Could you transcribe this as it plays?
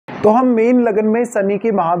तो हम मीन लगन में शनि की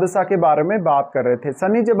महादशा के बारे में बात कर रहे थे।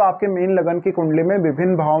 शनि जब आपके मीन लगन की कुंडली में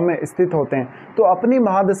विभिन्न भावों में स्थित होते हैं तो अपनी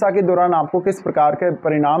महादशा के दौरान आपको किस प्रकार के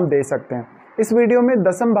परिणाम दे सकते हैं। इस वीडियो में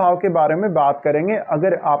दसम भाव के बारे में बात करेंगे।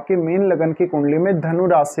 अगर आपकी मीन लगन की कुंडली में धनु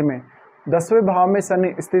राशि में 10वें भाव में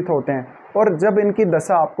शनि स्थित होते हैं और जब इनकी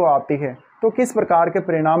दशा आपको आती है तो किस प्रकार के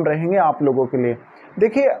परिणाम रहेंगे आप लोगों के लिए।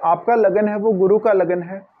 देखिए, आपका लगन है वो गुरु का लगन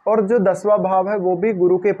है और जो 10वां भाव है वो भी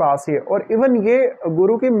गुरु के पास ही है और इवन ये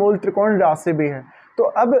गुरु की मूल त्रिकोण राशि भी है। तो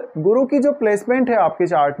अब गुरु की जो प्लेसमेंट है आपके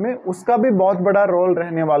चार्ट में उसका भी बहुत बड़ा रोल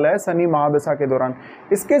रहने वाला है शनि महादशा के दौरान।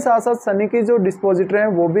 इसके साथ साथ शनि के जो डिस्पोजिटर हैं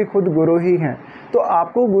वो भी खुद गुरु ही हैं। तो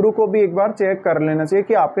आपको गुरु को भी एक बार चेक कर लेना चाहिए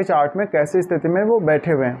कि आपके चार्ट में कैसी स्थिति में वो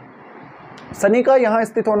बैठे हुए हैं। शनि का यहाँ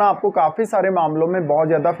स्थित होना आपको काफ़ी सारे मामलों में बहुत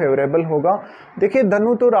ज़्यादा फेवरेबल होगा। देखिए,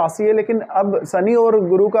 धनु तो राशि है लेकिन अब शनि और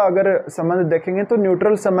गुरु का अगर संबंध देखेंगे तो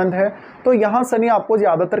न्यूट्रल संबंध है। तो यहाँ शनि आपको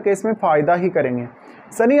ज़्यादातर केस में फ़ायदा ही करेंगे।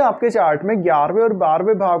 शनि आपके चार्ट में 11वें और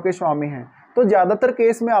 12वें भाव के स्वामी हैं तो ज़्यादातर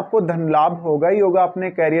केस में आपको धन लाभ होगा ही होगा अपने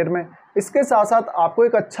कैरियर में। इसके साथ साथ आपको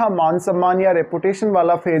एक अच्छा मान सम्मान या रेपुटेशन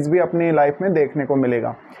वाला फेज भी अपनी लाइफ में देखने को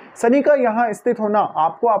मिलेगा। शनि का यहाँ स्थित होना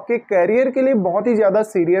आपको आपके कैरियर के लिए बहुत ही ज़्यादा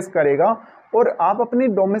सीरियस करेगा और आप अपनी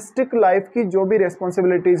डोमेस्टिक लाइफ की जो भी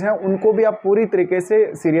रिस्पॉन्सिबिलिटीज़ हैं उनको भी आप पूरी तरीके से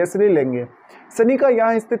सीरियसली लेंगे। शनि का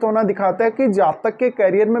यहाँ स्थित होना दिखाता है कि जातक के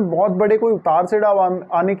कैरियर में बहुत बड़े कोई उतार चढ़ाव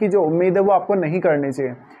आने की जो उम्मीद है वो आपको नहीं करनी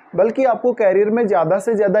चाहिए, बल्कि आपको कैरियर में ज़्यादा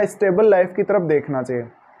से ज़्यादा स्टेबल लाइफ की तरफ देखना चाहिए।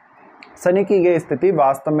 शनि की ये स्थिति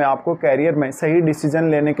वास्तव में आपको कैरियर में सही डिसीजन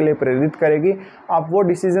लेने के लिए प्रेरित करेगी। आप वो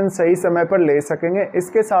डिसीजन सही समय पर ले सकेंगे।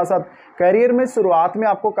 इसके साथ साथ कैरियर में शुरुआत में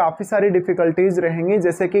आपको काफ़ी सारी डिफ़िकल्टीज़ रहेंगी,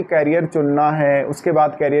 जैसे कि कैरियर चुनना है, उसके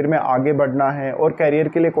बाद कैरियर में आगे बढ़ना है और कैरियर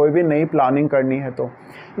के लिए कोई भी नई प्लानिंग करनी है तो।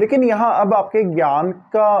 लेकिन यहाँ अब आपके ज्ञान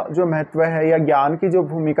का जो महत्व है या ज्ञान की जो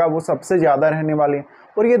भूमिका वो सबसे ज़्यादा रहने वाली है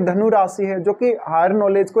और ये धनु राशि है जो कि हायर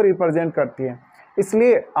नॉलेज को रिप्रेजेंट करती है।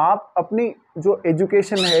 इसलिए आप अपनी जो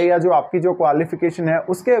एजुकेशन है या जो आपकी जो क्वालिफिकेशन है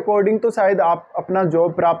उसके अकॉर्डिंग तो शायद आप अपना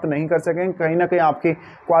जॉब प्राप्त नहीं कर सकेंगे। कहीं ना कहीं आपकी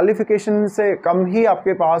क्वालिफिकेशन से कम ही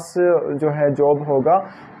आपके पास जो है जॉब होगा।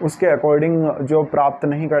 उसके अकॉर्डिंग जॉब प्राप्त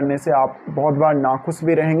नहीं करने से आप बहुत बार नाखुश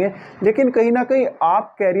भी रहेंगे, लेकिन कहीं ना कहीं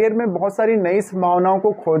आप कैरियर में बहुत सारी नई संभावनाओं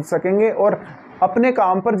को खोज सकेंगे और अपने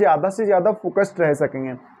काम पर ज़्यादा से ज़्यादा फोकस्ड रह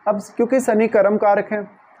सकेंगे। अब क्योंकि शनि कर्म कारक है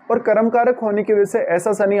और कर्म कारक होने की वजह से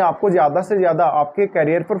ऐसा शनि आपको ज़्यादा से ज़्यादा आपके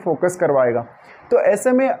करियर पर फोकस करवाएगा। तो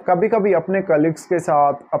ऐसे में कभी कभी अपने कलीग्स के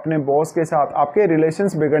साथ, अपने बॉस के साथ आपके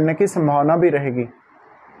रिलेशंस बिगड़ने की संभावना भी रहेगी,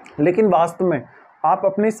 लेकिन वास्तव में आप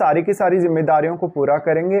अपनी सारी की सारी जिम्मेदारियों को पूरा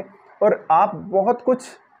करेंगे और आप बहुत कुछ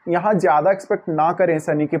यहाँ ज़्यादा एक्सपेक्ट ना करें।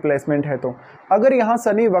 शनि की प्लेसमेंट है तो अगर यहाँ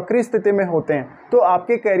शनि वक्री स्थिति में होते हैं तो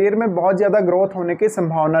आपके कैरियर में बहुत ज़्यादा ग्रोथ होने की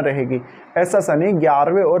संभावना रहेगी। ऐसा शनि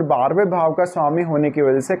 11वें और 12वें भाव का स्वामी होने की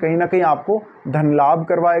वजह से कहीं ना कहीं आपको धन लाभ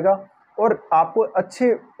करवाएगा और आपको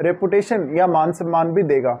अच्छे रेपुटेशन या मान सम्मान भी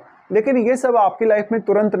देगा। लेकिन ये सब आपकी लाइफ में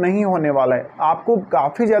तुरंत नहीं होने वाला है, आपको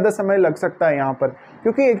काफ़ी ज़्यादा समय लग सकता है यहाँ पर,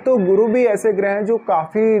 क्योंकि एक तो गुरु भी ऐसे ग्रह हैं जो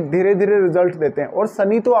काफ़ी धीरे धीरे रिजल्ट देते हैं और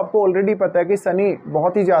शनि तो आपको ऑलरेडी पता है कि शनि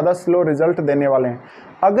बहुत ही ज़्यादा स्लो रिजल्ट देने वाले हैं।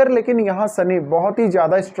 अगर लेकिन यहाँ शनि बहुत ही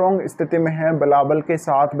ज़्यादा स्ट्रॉन्ग स्थिति में है, बलाबल के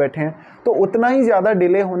साथ बैठे हैं, तो उतना ही ज़्यादा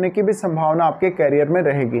डिले होने की भी संभावना आपके कैरियर में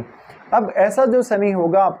रहेगी। अब ऐसा जो शनि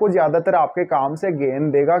होगा आपको ज़्यादातर आपके काम से गेन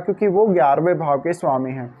देगा क्योंकि वो 11वें भाव के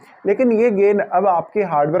स्वामी हैं, लेकिन ये गेन अब आपके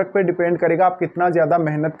हार्डवर्क पे डिपेंड करेगा। आप कितना ज़्यादा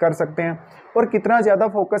मेहनत कर सकते हैं और कितना ज़्यादा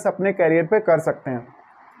फोकस अपने कैरियर पे कर सकते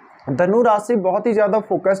हैं। धनु राशि बहुत ही ज़्यादा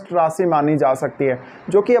फोकस्ड राशि मानी जा सकती है,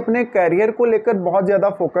 जो कि अपने कैरियर को लेकर बहुत ज़्यादा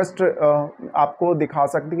फोकस्ड आपको दिखा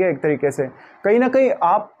सकती है। एक तरीके से कहीं ना कहीं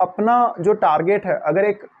आप अपना जो टारगेट है, अगर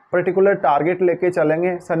एक पर्टिकुलर टारगेट लेके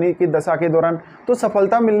चलेंगे शनि की दशा के दौरान तो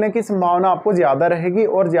सफलता मिलने की संभावना आपको ज़्यादा रहेगी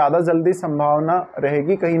और ज़्यादा जल्दी संभावना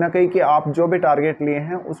रहेगी कहीं ना कहीं कि आप जो भी टारगेट लिए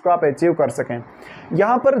हैं उसको आप अचीव कर सकें।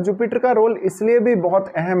 यहाँ पर जुपिटर का रोल इसलिए भी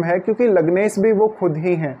बहुत अहम है क्योंकि लग्नेश भी वो खुद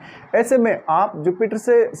ही हैं। ऐसे में आप जुपिटर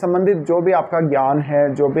से संबंधित जो भी आपका ज्ञान है,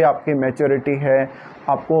 जो भी आपकी मैच्योरिटी है,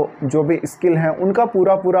 आपको जो भी स्किल है, उनका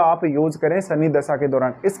पूरा आप यूज़ करें शनि दशा के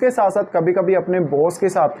दौरान। इसके साथ साथ कभी कभी अपने बॉस के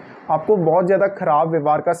साथ आपको बहुत ज़्यादा खराब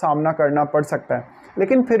व्यवहार का सामना करना पड़ सकता है,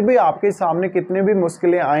 लेकिन फिर भी आपके सामने कितनी भी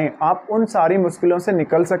मुश्किलें आएँ आप उन सारी मुश्किलों से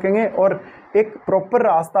निकल सकेंगे और एक प्रॉपर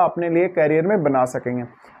रास्ता अपने लिए कैरियर में बना सकेंगे।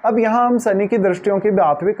 अब यहाँ हम शनि की दृष्टियों की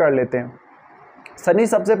बात भी कर लेते हैं। शनि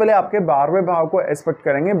सबसे पहले आपके 12वें भाव को एस्पेक्ट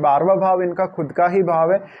करेंगे। 12वां भाव इनका खुद का ही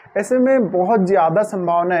भाव है। ऐसे में बहुत ज़्यादा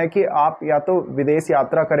संभावना है कि आप या तो विदेश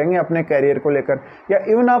यात्रा करेंगे अपने कैरियर को लेकर, या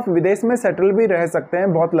इवन आप विदेश में सेटल भी रह सकते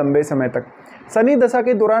हैं बहुत लंबे समय तक। शनि दशा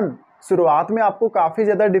के दौरान शुरुआत में आपको काफ़ी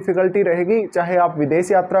ज़्यादा डिफ़िकल्टी रहेगी, चाहे आप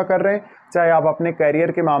विदेश यात्रा कर रहे हैं, चाहे आप अपने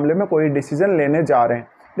कैरियर के मामले में कोई डिसीजन लेने जा रहे हैं।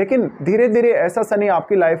 लेकिन धीरे धीरे ऐसा शनि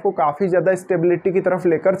आपकी लाइफ को काफ़ी ज़्यादा स्टेबिलिटी की तरफ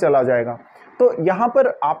लेकर चला जाएगा। तो यहाँ पर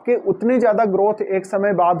आपके उतनी ज़्यादा ग्रोथ एक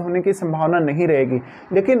समय बाद होने की संभावना नहीं रहेगी,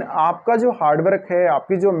 लेकिन आपका जो हार्डवर्क है,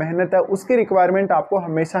 आपकी जो मेहनत है, उसकी रिक्वायरमेंट आपको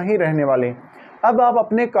हमेशा ही रहने वाली है। अब आप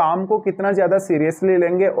अपने काम को कितना ज़्यादा सीरियसली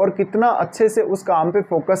लेंगे और कितना अच्छे से उस काम पे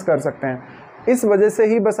फोकस कर सकते हैं, इस वजह से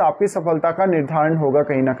ही बस आपकी सफलता का निर्धारण होगा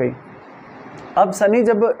कहीं ना कहीं। अब शनि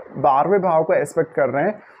जब 12वें भाव को एस्पेक्ट कर रहे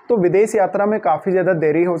हैं तो विदेश यात्रा में काफ़ी ज़्यादा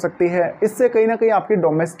देरी हो सकती है। इससे कहीं ना कहीं आपकी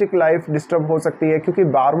डोमेस्टिक लाइफ डिस्टर्ब हो सकती है, क्योंकि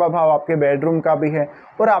 12वां भाव आपके बेडरूम का भी है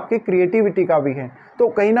और आपकी क्रिएटिविटी का भी है। तो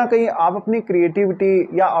कहीं ना कहीं आप अपनी क्रिएटिविटी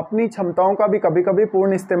या अपनी क्षमताओं का भी कभी कभी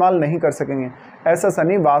पूर्ण इस्तेमाल नहीं कर सकेंगे। ऐसा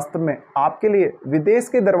शनि वास्तव में आपके लिए विदेश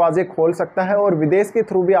के दरवाजे खोल सकता है और विदेश के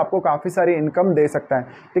थ्रू भी आपको काफ़ी सारी इनकम दे सकता है,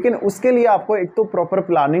 लेकिन उसके लिए आपको एक तो प्रॉपर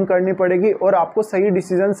प्लानिंग करनी पड़ेगी और आपको सही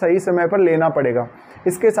डिसीजन सही समय पर लेना पड़ेगा।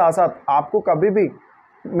 इसके साथ साथ आपको कभी भी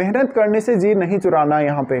मेहनत करने से जी नहीं चुराना है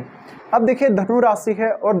यहाँ पे। अब देखिए धनु राशि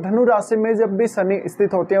है और धनु राशि में जब भी शनि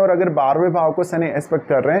स्थित होते हैं और अगर 12वें भाव को शनि एस्पेक्ट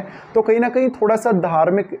कर रहे हैं तो कहीं ना कहीं थोड़ा सा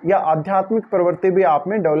धार्मिक या आध्यात्मिक प्रवृत्ति भी आप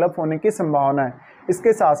में डेवलप होने की संभावना है।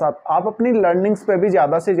 इसके साथ साथ आप अपनी लर्निंग्स पे भी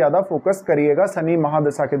ज़्यादा से ज़्यादा फोकस करिएगा शनि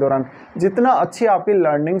महादशा के दौरान। जितना अच्छी आपकी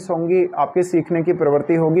लर्निंग्स होंगी, आपके सीखने की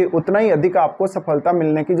प्रवृत्ति होगी, उतना ही अधिक आपको सफलता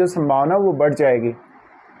मिलने की जो संभावना वो बढ़ जाएगी।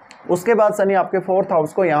 उसके बाद शनि आपके 4th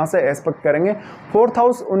हाउस को यहाँ से एस्पेक्ट करेंगे। 4th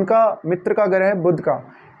हाउस उनका मित्र का घर है बुध का,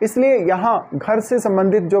 इसलिए यहाँ घर से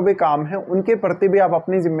संबंधित जो भी काम है उनके प्रति भी आप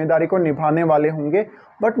अपनी जिम्मेदारी को निभाने वाले होंगे,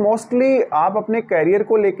 बट मोस्टली आप अपने कैरियर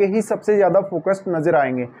को लेके ही सबसे ज़्यादा फोकस्ड नज़र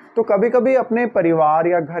आएंगे। तो कभी कभी अपने परिवार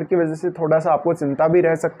या घर की वजह से थोड़ा सा आपको चिंता भी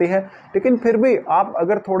रह सकती है, लेकिन फिर भी आप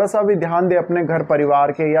अगर थोड़ा सा भी ध्यान दें अपने घर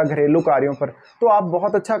परिवार के या घरेलू कार्यों पर तो आप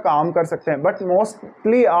बहुत अच्छा काम कर सकते हैं। बट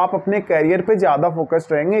मोस्टली आप अपने कैरियर पे ज़्यादा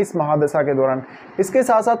फोकस्ड रहेंगे इस महादशा के दौरान। इसके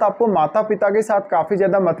साथ साथ आपको माता पिता के साथ काफ़ी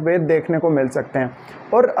ज़्यादा मतभेद देखने को मिल सकते हैं,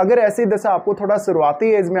 और अगर ऐसी दशा आपको थोड़ा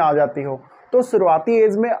शुरुआती एज में आ जाती हो तो शुरुआती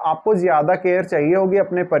एज में आपको ज़्यादा केयर चाहिए होगी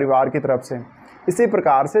अपने परिवार की तरफ से। इसी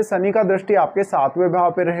प्रकार से शनि का दृष्टि आपके 7वें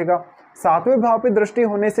भाव पे रहेगा। 7वें भाव पे दृष्टि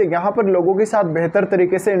होने से यहाँ पर लोगों के साथ बेहतर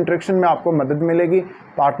तरीके से इंटरेक्शन में आपको मदद मिलेगी,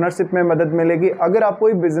 पार्टनरशिप में मदद मिलेगी। अगर आप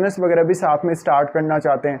कोई बिजनेस वगैरह भी साथ में स्टार्ट करना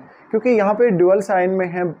चाहते हैं, क्योंकि यहाँ पे ड्यूअल साइन में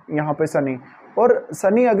है यहाँ पे शनि, और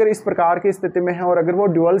शनि अगर इस प्रकार की स्थिति में है और अगर वो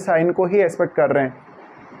ड्यूअल साइन को ही एक्सपेक्ट कर रहे हैं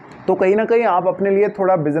तो कहीं ना कहीं आप अपने लिए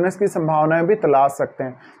थोड़ा बिजनेस की संभावनाएं भी तलाश सकते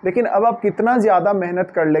हैं। लेकिन अब आप कितना ज़्यादा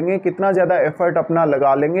मेहनत कर लेंगे, कितना ज़्यादा एफर्ट अपना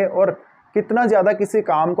लगा लेंगे और कितना ज़्यादा किसी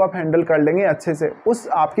काम को आप हैंडल कर लेंगे अच्छे से, उस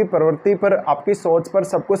आपकी प्रवृत्ति पर, आपकी सोच पर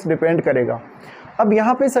सब कुछ डिपेंड करेगा। अब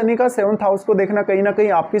यहाँ पे शनि का 7th हाउस को देखना कहीं ना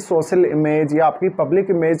कहीं आपकी सोशल इमेज या आपकी पब्लिक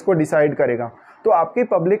इमेज को डिसाइड करेगा। तो आपकी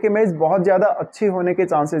पब्लिक इमेज बहुत ज़्यादा अच्छी होने के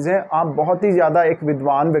चांसेस हैं। आप बहुत ही ज़्यादा एक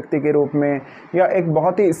विद्वान व्यक्ति के रूप में या एक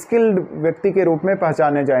बहुत ही स्किल्ड व्यक्ति के रूप में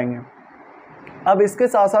पहचाने जाएंगे। अब इसके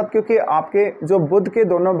साथ साथ क्योंकि आपके जो बुध के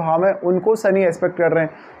दोनों भाव हैं उनको शनि एस्पेक्ट कर रहे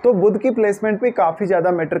हैं, तो बुध की प्लेसमेंट भी काफ़ी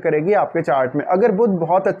ज़्यादा मैटर करेगी आपके चार्ट में। अगर बुध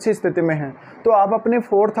बहुत अच्छी स्थिति में है तो आप अपने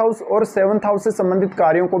 4th हाउस और 7th हाउस से संबंधित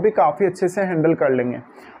कार्यों को भी काफ़ी अच्छे से हैंडल कर लेंगे।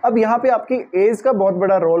 अब यहाँ पे आपकी एज का बहुत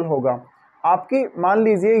बड़ा रोल होगा। आपकी मान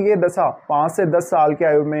लीजिए ये दशा 5 से 10 साल की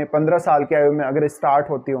आयु में, 15 साल की आयु में अगर स्टार्ट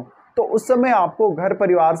होती हो तो उस समय आपको घर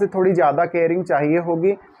परिवार से थोड़ी ज़्यादा केयरिंग चाहिए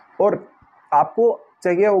होगी, और आपको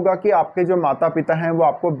चाहिए होगा कि आपके जो माता पिता हैं वो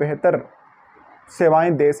आपको बेहतर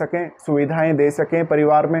सेवाएं दे सकें, सुविधाएं दे सकें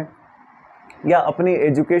परिवार में, या अपनी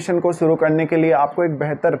एजुकेशन को शुरू करने के लिए आपको एक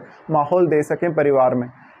बेहतर माहौल दे सकें परिवार में।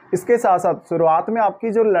 इसके साथ साथ शुरुआत में आपकी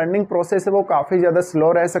जो लर्निंग प्रोसेस है वो काफ़ी ज़्यादा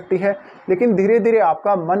स्लो रह सकती है, लेकिन धीरे धीरे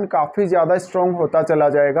आपका मन काफ़ी ज़्यादा स्ट्रॉन्ग होता चला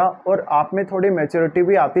जाएगा और आप में थोड़ी मैच्योरिटी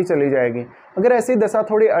भी आती चली जाएगी। अगर ऐसी दशा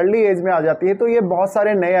थोड़ी अर्ली एज में आ जाती है तो ये बहुत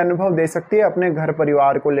सारे नए अनुभव दे सकती है अपने घर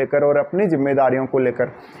परिवार को लेकर और अपनी जिम्मेदारियों को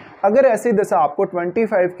लेकर। अगर ऐसी दशा आपको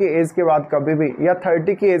 25 की एज के बाद कभी भी या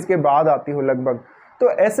 30 की एज के बाद आती हो लगभग, तो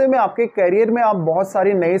ऐसे में आपके करियर में आप बहुत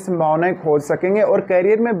सारी नई संभावनाएं खोज सकेंगे और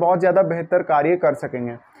करियर में बहुत ज़्यादा बेहतर कार्य कर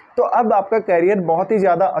सकेंगे। तो अब आपका करियर बहुत ही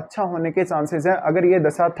ज़्यादा अच्छा होने के चांसेस हैं अगर ये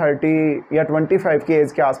दशा 30 या 25 की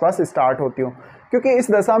एज के आसपास स्टार्ट होती हो, क्योंकि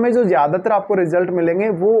इस दशा में जो ज़्यादातर आपको रिजल्ट मिलेंगे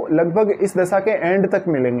वो लगभग इस दशा के एंड तक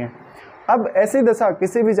मिलेंगे। अब ऐसी दशा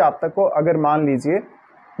किसी भी जातक को अगर मान लीजिए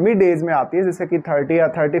मिड एज में आती है, जैसे कि 30 या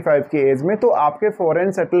 35 की एज में, तो आपके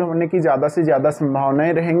फॉरेन सेटल होने की ज़्यादा से ज़्यादा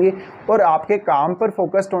संभावनाएं रहेंगी और आपके काम पर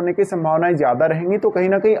फोकस्ड होने की संभावनाएं ज़्यादा रहेंगी। तो कहीं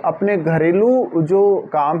ना कहीं अपने घरेलू जो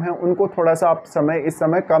काम है उनको थोड़ा सा आप इस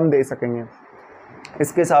समय कम दे सकेंगे।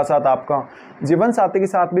 इसके साथ साथ आपका जीवन साथी के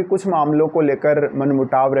साथ भी कुछ मामलों को लेकर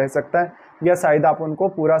मनमुटाव रह सकता है या शायद आप उनको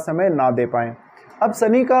पूरा समय ना दे पाएँ। अब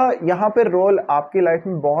शनि का यहाँ पर रोल आपकी लाइफ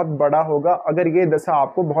में बहुत बड़ा होगा अगर ये दशा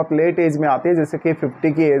आपको बहुत लेट एज में आती है, जैसे कि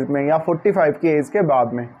 50 की एज में या 45 की एज के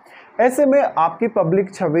बाद में। ऐसे में आपकी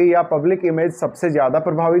पब्लिक छवि या पब्लिक इमेज सबसे ज़्यादा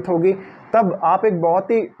प्रभावित होगी। तब आप एक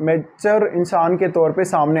बहुत ही मैच्योर इंसान के तौर पे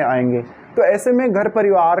सामने आएंगे। तो ऐसे में घर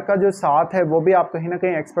परिवार का जो साथ है वो भी आप कहीं ना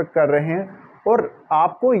कहीं एक्सपेक्ट कर रहे हैं, और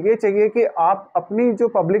आपको ये चाहिए कि आप अपनी जो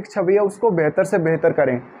पब्लिक छवि है उसको बेहतर से बेहतर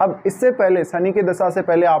करें। अब इससे पहले शनि की दशा से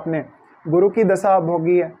पहले आपने गुरु की दशा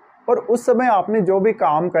भोगी है, और उस समय आपने जो भी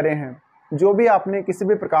काम करे हैं, जो भी आपने किसी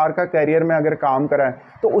भी प्रकार का करियर में अगर काम करा है,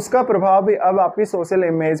 तो उसका प्रभाव भी अब आपकी सोशल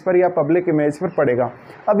इमेज पर या पब्लिक इमेज पर पड़ेगा।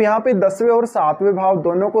 अब यहाँ पे 10वें और 7वें भाव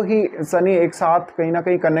दोनों को ही शनि एक साथ कहीं ना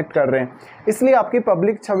कहीं कनेक्ट कर रहे हैं, इसलिए आपकी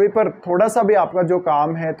पब्लिक छवि पर थोड़ा सा भी आपका जो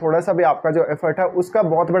काम है, थोड़ा सा भी आपका जो एफर्ट है, उसका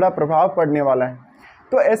बहुत बड़ा प्रभाव पड़ने वाला है।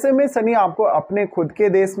 तो ऐसे में शनि आपको अपने खुद के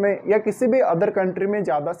देश में या किसी भी अदर कंट्री में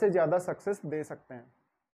ज़्यादा से ज़्यादा सक्सेस दे सकते हैं।